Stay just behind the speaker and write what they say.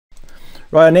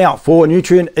Right now, for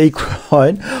Nutrien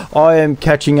Equine, I am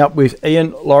catching up with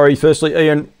Ian Laurie. Firstly,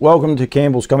 Ian, welcome to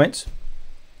Campbell's Comments.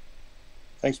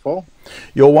 Thanks, Paul.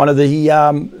 You're one of the,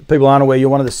 people aren't aware, you're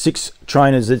one of the 6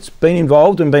 trainers that's been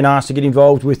involved and been asked to get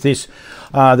involved with this,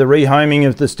 the rehoming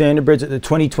of the Standardbreds at the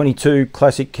 2022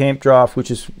 Classic Camp Draft, which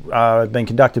has been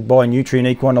conducted by Nutrien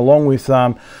Equine, along with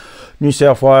New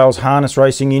South Wales Harness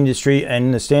Racing Industry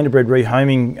and the Standardbred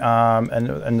rehoming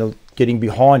and the getting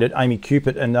behind it, Amy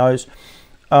Cupid and those.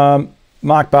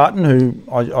 Mark Barton, who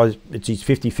it's his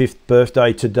 55th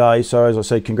birthday today, so as I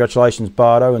said, congratulations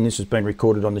Bardo, and this has been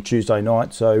recorded on the Tuesday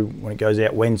night, so when it goes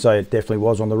out Wednesday it definitely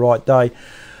was on the right day.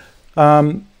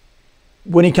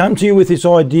 When he came to you with this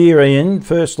idea, Ian,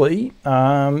 firstly,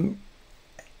 how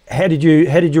did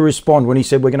you respond when he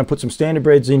said we're going to put some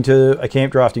Standardbreds into a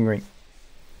camp drafting ring?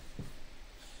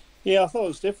 Yeah, I thought it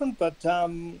was different, but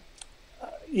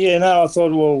yeah, no, I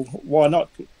thought, well, why not?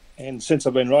 And since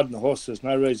I've been riding the horse, there's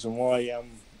no reason why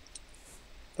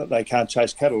that they can't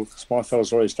chase cattle, because my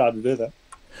fellas already started to do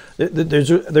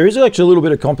that. There is actually a little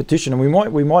bit of competition, and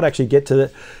we might actually get to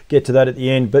that at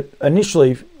the end. But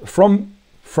initially, from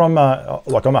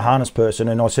like, I'm a harness person,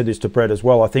 and I said this to Brett as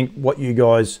well. I think what you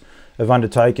guys have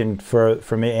undertaken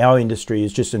from our industry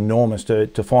is just enormous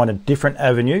to find a different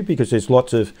avenue, because there's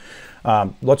lots of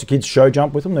kids show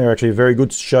jump with them. They're actually a very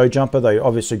good show jumper. They're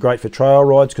obviously great for trail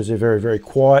rides because they're very, very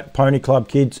quiet. Pony club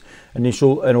kids,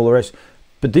 initial and all the rest.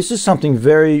 But this is something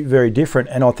very, very different.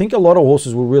 And I think a lot of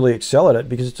horses will really excel at it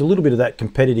because it's a little bit of that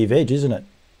competitive edge, isn't it?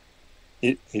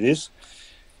 It is.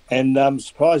 And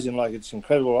surprising, like, it's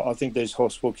incredible. I think these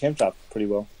horses will camp up pretty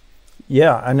well.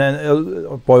 Yeah, and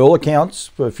then by all accounts,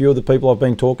 for a few of the people I've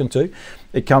been talking to,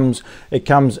 it comes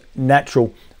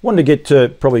natural. Wanted to get to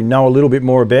probably know a little bit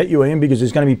more about you, Ian, because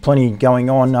there's going to be plenty going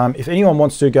on. If anyone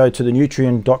wants to go to the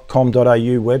nutrien.com.au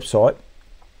website,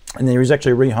 and there is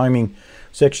actually a rehoming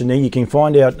section there, you can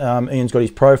find out. Ian's got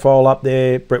his profile up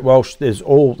there. Brett Welsh, there's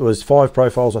 5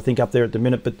 profiles I think up there at the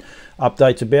minute, but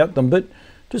updates about them. But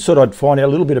just thought I'd find out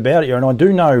a little bit about you. And I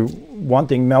do know one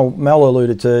thing. Mel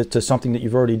alluded to something that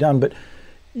you've already done, but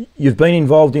you've been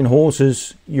involved in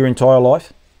horses your entire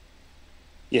life.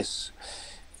 Yes.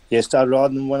 Yeah, started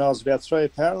riding them when I was about 3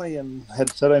 apparently, and had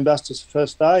 13 busters the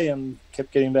first day and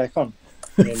kept getting back on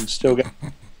and still going.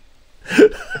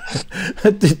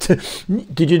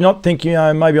 Did you not think,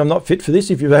 maybe I'm not fit for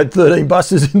this if you've had 13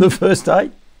 busters in the first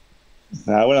day?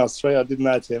 No, when I was 3 I didn't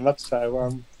know too much,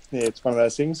 so yeah, it's one of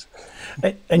those things.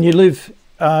 And you live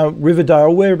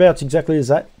Riverdale, whereabouts exactly is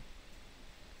that?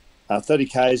 30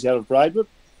 k's out of Braidwood.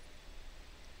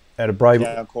 Out of Braidwood?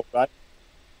 Yeah, called Braidwood.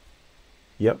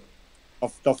 Yep.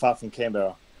 Not far from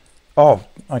Canberra. Oh,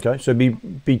 okay. So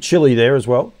be chilly there as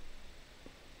well.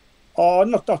 Oh,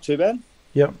 not too bad.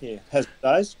 Yep. Yeah, has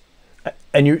days.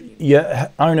 And you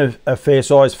own a fair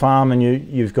sized farm, and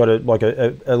you've got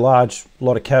a large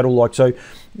lot of cattle. Like, so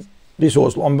this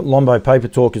horse, Lombo Paper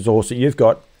Talk, is the horse that you've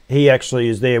got. He actually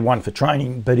is there, one for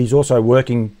training, but he's also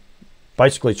working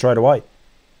basically straight away.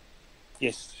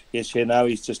 Yes, yeah, no,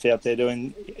 he's just out there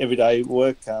doing everyday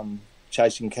work.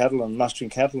 Chasing cattle and mustering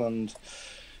cattle and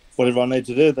whatever I need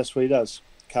to do, that's what he does.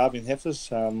 Carving heifers,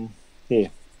 yeah,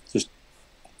 just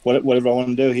whatever I want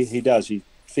to do, he does. He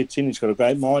fits in, he's got a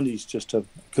great mind, he's just a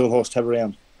cool horse to have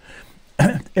around.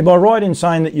 Am I right in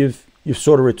saying that you've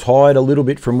sort of retired a little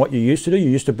bit from what you used to do? You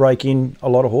used to break in a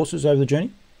lot of horses over the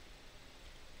journey?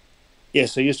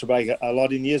 Yes, I used to break a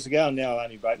lot in years ago, and now I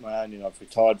only break my own, I've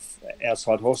retired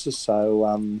outside horses,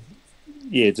 so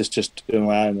yeah, just doing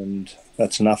my own, and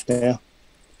that's enough now.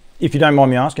 If you don't mind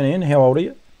me asking, Ian, how old are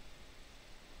you?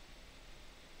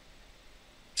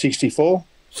 64.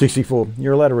 64.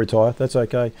 You're allowed to retire. That's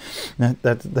okay.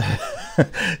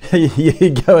 You're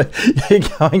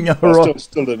going all right.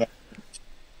 Still do that.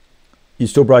 You're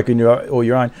still breaking all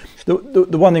your own.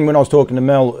 The one thing, when I was talking to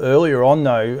Mel earlier on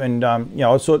though, and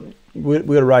I thought we've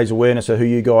got to raise awareness of who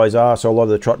you guys are, so a lot of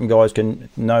the trotting guys can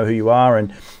know who you are.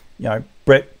 And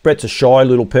Brett's a shy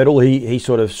little pedal. He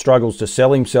sort of struggles to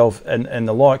sell himself and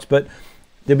the likes, but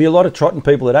there'll be a lot of trotting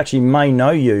people that actually may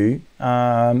know you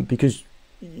because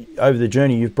over the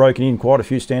journey you've broken in quite a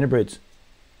few Standardbreds.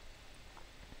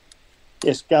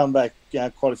 Yes, going back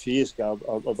quite a few years ago,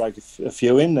 I broke a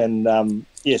few in, and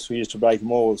yes, we used to break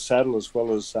them all with saddle as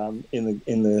well as in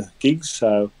the gigs,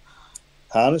 so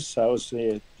harness. So it was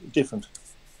different.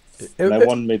 They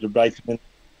wanted me to break them in,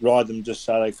 ride them just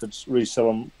so they could resell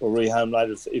them or rehome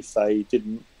later if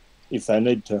they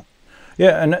need to.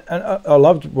 Yeah, and I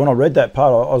loved when I read that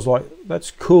part. I was like, that's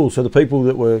cool. So the people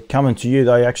that were coming to you,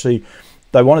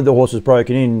 they wanted the horses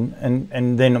broken in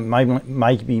and then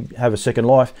maybe have a second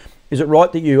life. Is it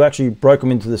right that you actually broke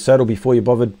them into the saddle before you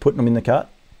bothered putting them in the cart?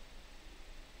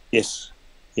 Yes.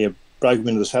 Yeah, broke them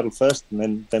into the saddle first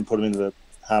and then put them into the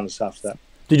harness after that.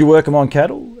 Did you work them on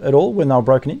cattle at all when they were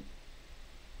broken in?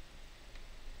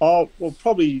 Oh, well,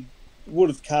 probably would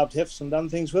have carved heifers and done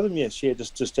things with them, yes. Yeah,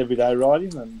 just everyday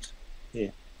riding and,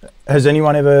 yeah. Has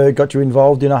anyone ever got you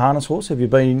involved in a harness horse? Have you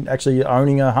been actually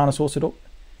owning a harness horse at all?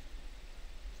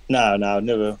 No,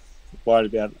 never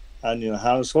worried about owning a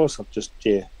harness horse. I've just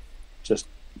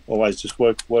always just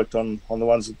worked on the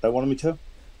ones that they wanted me to.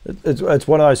 It's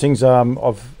one of those things.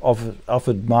 I've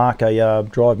offered Mark a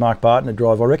drive, Mark Barton a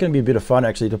drive. I reckon it'd be a bit of fun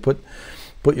actually to put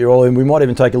you all in. We might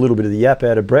even take a little bit of the yap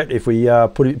out of Brett if we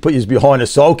put you behind a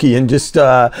sulky and just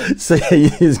see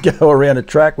you go around a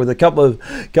track with a couple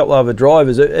of other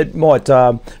drivers. It might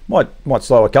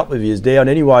slow a couple of years down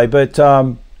anyway, but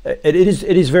it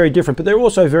is very different. But they're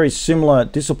also very similar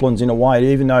disciplines in a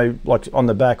way, even though like on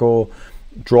the back or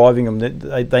driving them,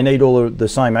 they need all the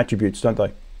same attributes, don't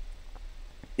they?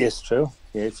 Yes, true.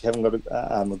 Yeah, if you haven't got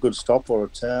a good stop or a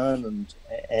turn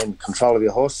and control of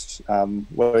your horse,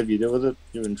 whatever you do with it,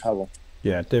 you're in trouble.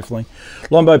 Yeah, definitely.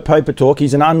 Lombo Paper Talk,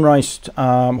 he's an unraced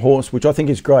horse, which I think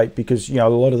is great because, you know, a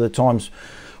lot of the times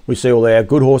we see all our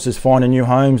good horses finding new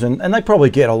homes and they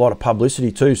probably get a lot of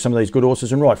publicity too, some of these good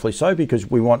horses, and rightfully so, because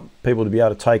we want people to be able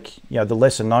to take, you know, the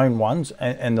lesser known ones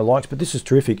and the likes. But this is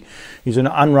terrific. He's an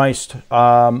unraced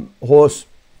horse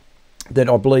that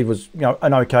I believe was, you know,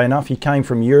 an okay enough. He came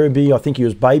from Riverdale. I think he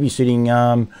was babysitting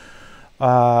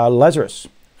Lazarus.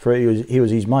 He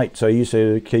was his mate, so he used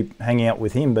to keep hanging out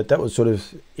with him. But that was sort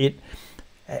of it.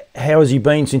 How has he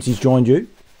been since he's joined you?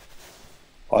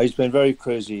 Oh, he's been very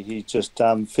cruisy. He just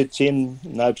fits in,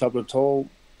 no trouble at all.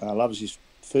 Loves his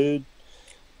food.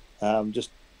 Just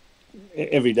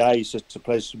every day, he's just a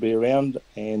pleasure to be around.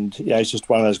 And yeah, he's just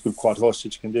one of those good quiet horses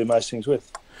that you can do most things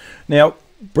with. Now,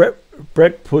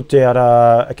 Brett put out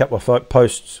a couple of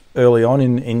posts early on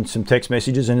in some text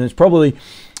messages, and it's probably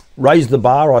raised the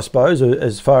bar, I suppose,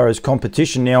 as far as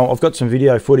competition. Now, I've got some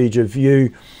video footage of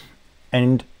you,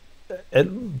 and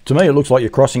to me it looks like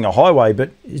you're crossing a highway, but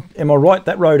am I right,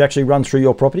 that road actually runs through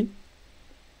your property?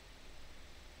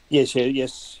 Yes,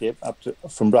 up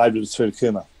from Riverdale through to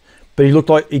Cooma. But he looked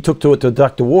like he took to it to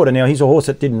duck the water. Now, he's a horse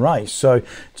that didn't race, so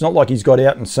it's not like he's got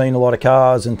out and seen a lot of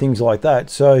cars and things like that.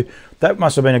 So that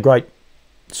must have been a great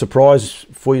surprise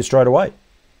for you straight away.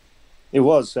 It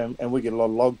was, and we get a lot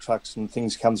of log trucks and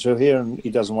things come through here, and he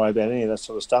doesn't worry about any of that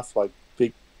sort of stuff, like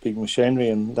big machinery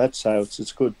and that, so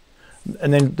it's good.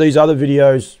 And then these other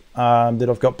videos that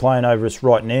I've got playing over us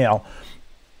right now,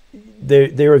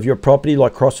 they're of your property,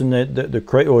 like crossing the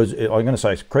creek, or I'm going to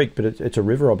say it's a creek, but it's a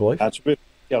river, I believe. It's a river.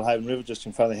 Haven River just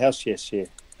in front of the house, yes, yeah.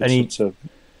 And he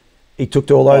took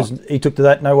to all those, he took to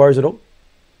that, no worries at all?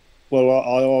 Well,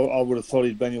 I would have thought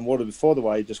he'd been in water before the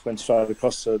way. He just went straight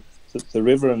across the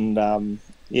river and,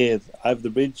 over the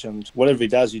bridge, and whatever he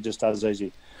does, he just does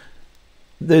easy.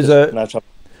 There's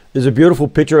a beautiful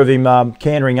picture of him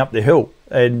cantering up the hill,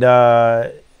 and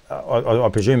I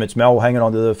presume it's Mel hanging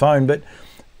onto the phone, but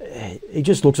he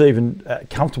just looks even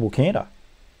comfortable canter.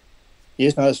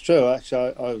 Yes, no, that's true.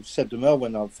 Actually, I said to Mel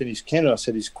when I finished canter, I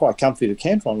said he's quite comfy to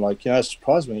canter on. Like, you know, it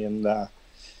surprised me. And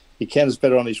he canters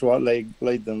better on his right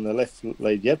lead than the left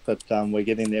lead yet, but we're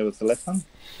getting there with the left one.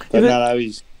 But no,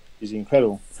 he's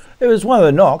incredible. It was one of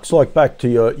the knocks, like back to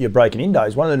your breaking in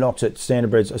days, one of the knocks that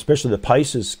standardbreds, especially the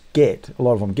pacers get, a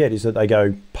lot of them get, is that they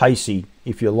go pacey,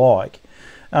 if you like.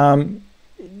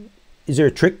 Is there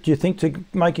a trick, do you think, to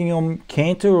making them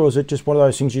canter, or is it just one of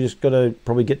those things you just got to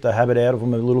probably get the habit out of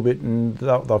them a little bit and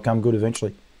they'll come good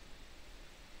eventually?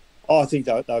 Oh, I think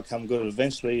they'll come good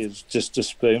eventually. It's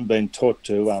just been taught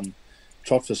to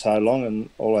trot for so long, and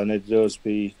all I need to do is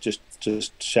be just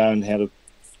shown how to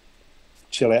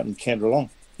chill out and canter along.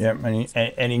 Yeah,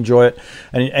 and enjoy it.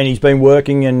 And he's been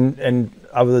working, and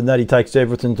other than that, he takes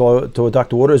everything to a duck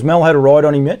to water. Has Mel had a ride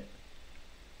on him yet?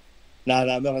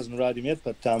 No, Mel hasn't rode him yet,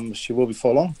 but she will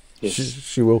before long. Yes.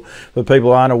 She will. But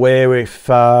people aren't aware, if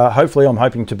hopefully I'm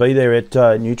hoping to be there at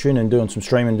Nutrien and doing some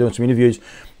streaming, doing some interviews.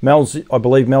 I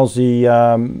believe Mel's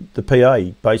the PA,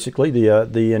 basically,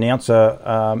 the announcer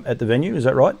at the venue, is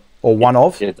that right? Or one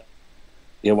of?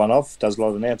 Yeah, one of. Does a lot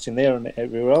of announcing there and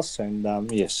everywhere else,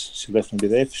 and yes, she'll definitely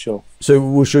be there for sure. So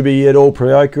will she be at all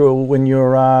parochial when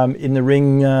you're in the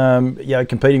ring,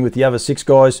 competing with the other 6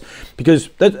 guys? Because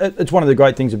it's one of the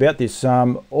great things about this.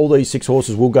 All these 6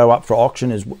 horses will go up for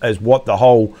auction as what the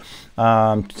whole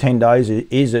 10 days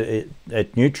is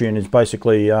at Nutrien is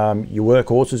basically your work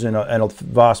horses, and a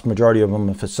vast majority of them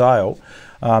are for sale.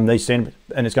 And it's going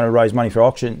to raise money for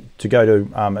auction to go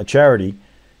to a charity.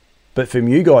 But from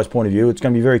you guys' point of view, it's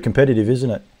going to be very competitive,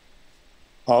 isn't it?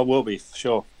 I will be, for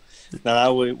sure.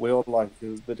 No, we all like a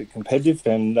bit of competitive,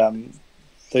 and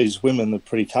these women are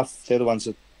pretty tough. They're the ones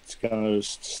that's going to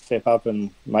step up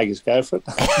and make us go for it.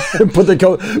 put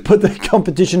the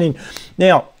competition in.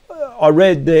 Now, I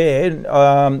read there,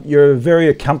 you're a very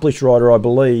accomplished rider, I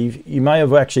believe. You may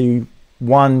have actually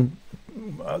won,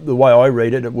 the way I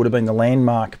read it, it would have been the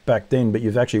landmark back then, but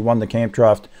you've actually won the camp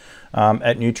draft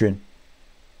at Nutrien.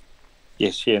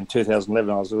 Yes, yeah, in 2011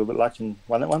 I was a little bit lucky and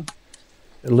won that one.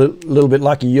 A little bit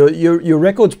lucky. Your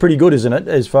record's pretty good, isn't it,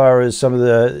 as far as some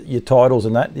of your titles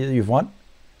and that you've won?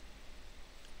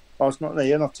 Oh, it's not,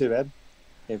 yeah, not too bad.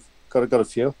 You've got a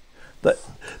few.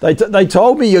 They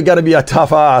told me you're going to be a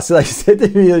tough ass. They said to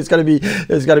me it's going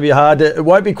to be hard. It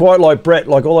won't be quite like Brett.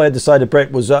 Like, all I had to say to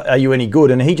Brett was, "Are you any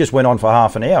good?" And he just went on for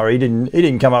half an hour. He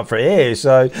didn't come up for air.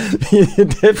 So you're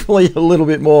definitely a little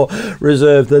bit more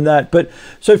reserved than that. But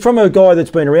so from a guy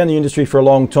that's been around the industry for a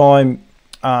long time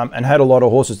and had a lot of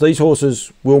horses, these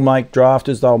horses will make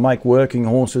drafters. They'll make working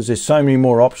horses. There's so many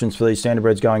more options for these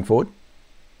standardbreds going forward.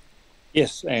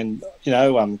 Yes, and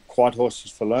quiet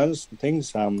horses for learners and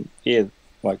things. Yeah,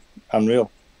 like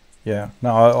unreal. Yeah,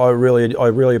 no, I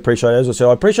really appreciate it. As I said,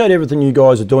 I appreciate everything you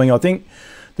guys are doing. I think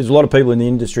there's a lot of people in the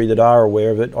industry that are aware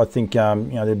of it. I think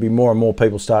there'll be more and more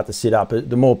people start to sit up.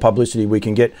 The more publicity we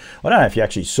can get. I don't know if you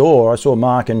actually saw. I saw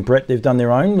Mark and Brett. They've done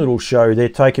their own little show. They're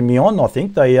taking me on. I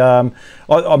think they. I'm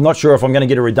not sure if I'm going to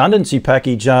get a redundancy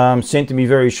package sent to me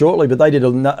very shortly. But they did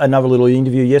another little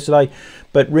interview yesterday.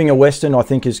 But Ringer Western, I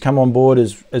think, has come on board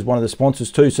as one of the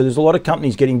sponsors too. So there's a lot of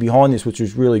companies getting behind this, which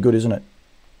is really good, isn't it?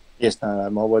 Yes, no,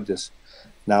 my word, yes.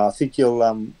 No, I think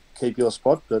you'll keep your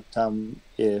spot, but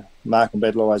yeah, Mark and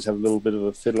Brett will always have a little bit of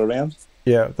a fiddle around.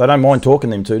 Yeah, they don't mind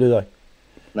talking them too, do they?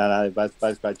 No,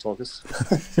 both great talkers.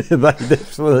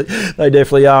 they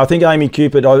definitely are. I think Amy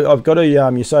Cupid, I've got to,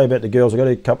 you say about the girls, I've got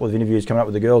a couple of interviews coming up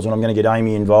with the girls, and I'm going to get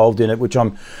Amy involved in it, which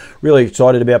I'm really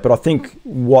excited about. But I think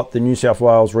what the New South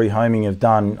Wales Rehoming have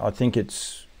done, I think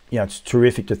it's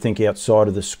terrific to think outside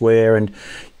of the square. And,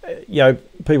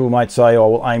 people might say, oh,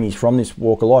 well, Amy's from this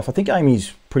walk of life. I think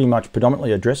Amy's pretty much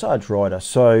predominantly a dressage rider.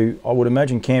 So I would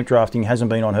imagine camp drafting hasn't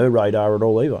been on her radar at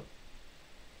all either.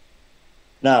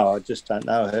 No, I just don't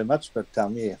know her much, but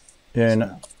yeah. Yeah,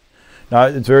 no,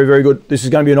 it's very, very good. This is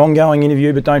going to be an ongoing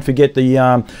interview, but don't forget the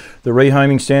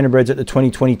rehoming standardbreds at the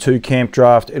 2022 camp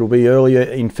draft. It'll be earlier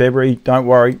in February. Don't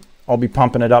worry, I'll be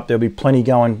pumping it up. There'll be plenty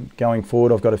going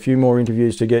forward. I've got a few more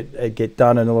interviews to get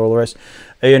done and all the rest.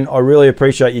 Ian, I really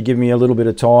appreciate you giving me a little bit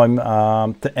of time.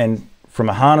 And from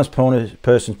a harness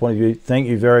person's point of view, thank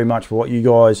you very much for what you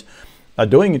guys are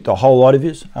doing, the whole lot of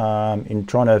yous, in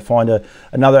trying to find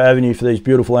another avenue for these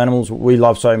beautiful animals we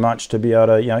love so much, to be able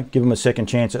to give them a second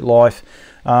chance at life,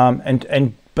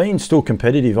 and being still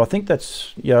competitive. I think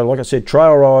that's, like I said,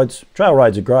 trail rides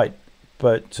are great,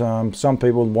 but some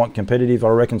people want competitive. I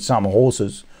reckon some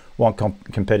horses want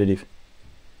competitive.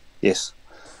 Yes,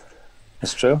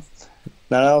 that's true.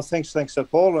 No, thanks to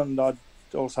Paul, and I'd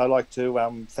also like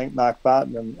to thank Mark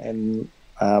Barton and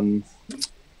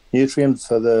Nutrien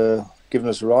for giving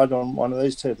us a ride on one of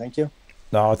these too. Thank you.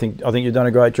 No, I think you've done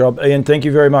a great job, Ian. Thank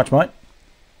you very much, mate.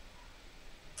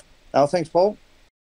 Oh, thanks, Paul.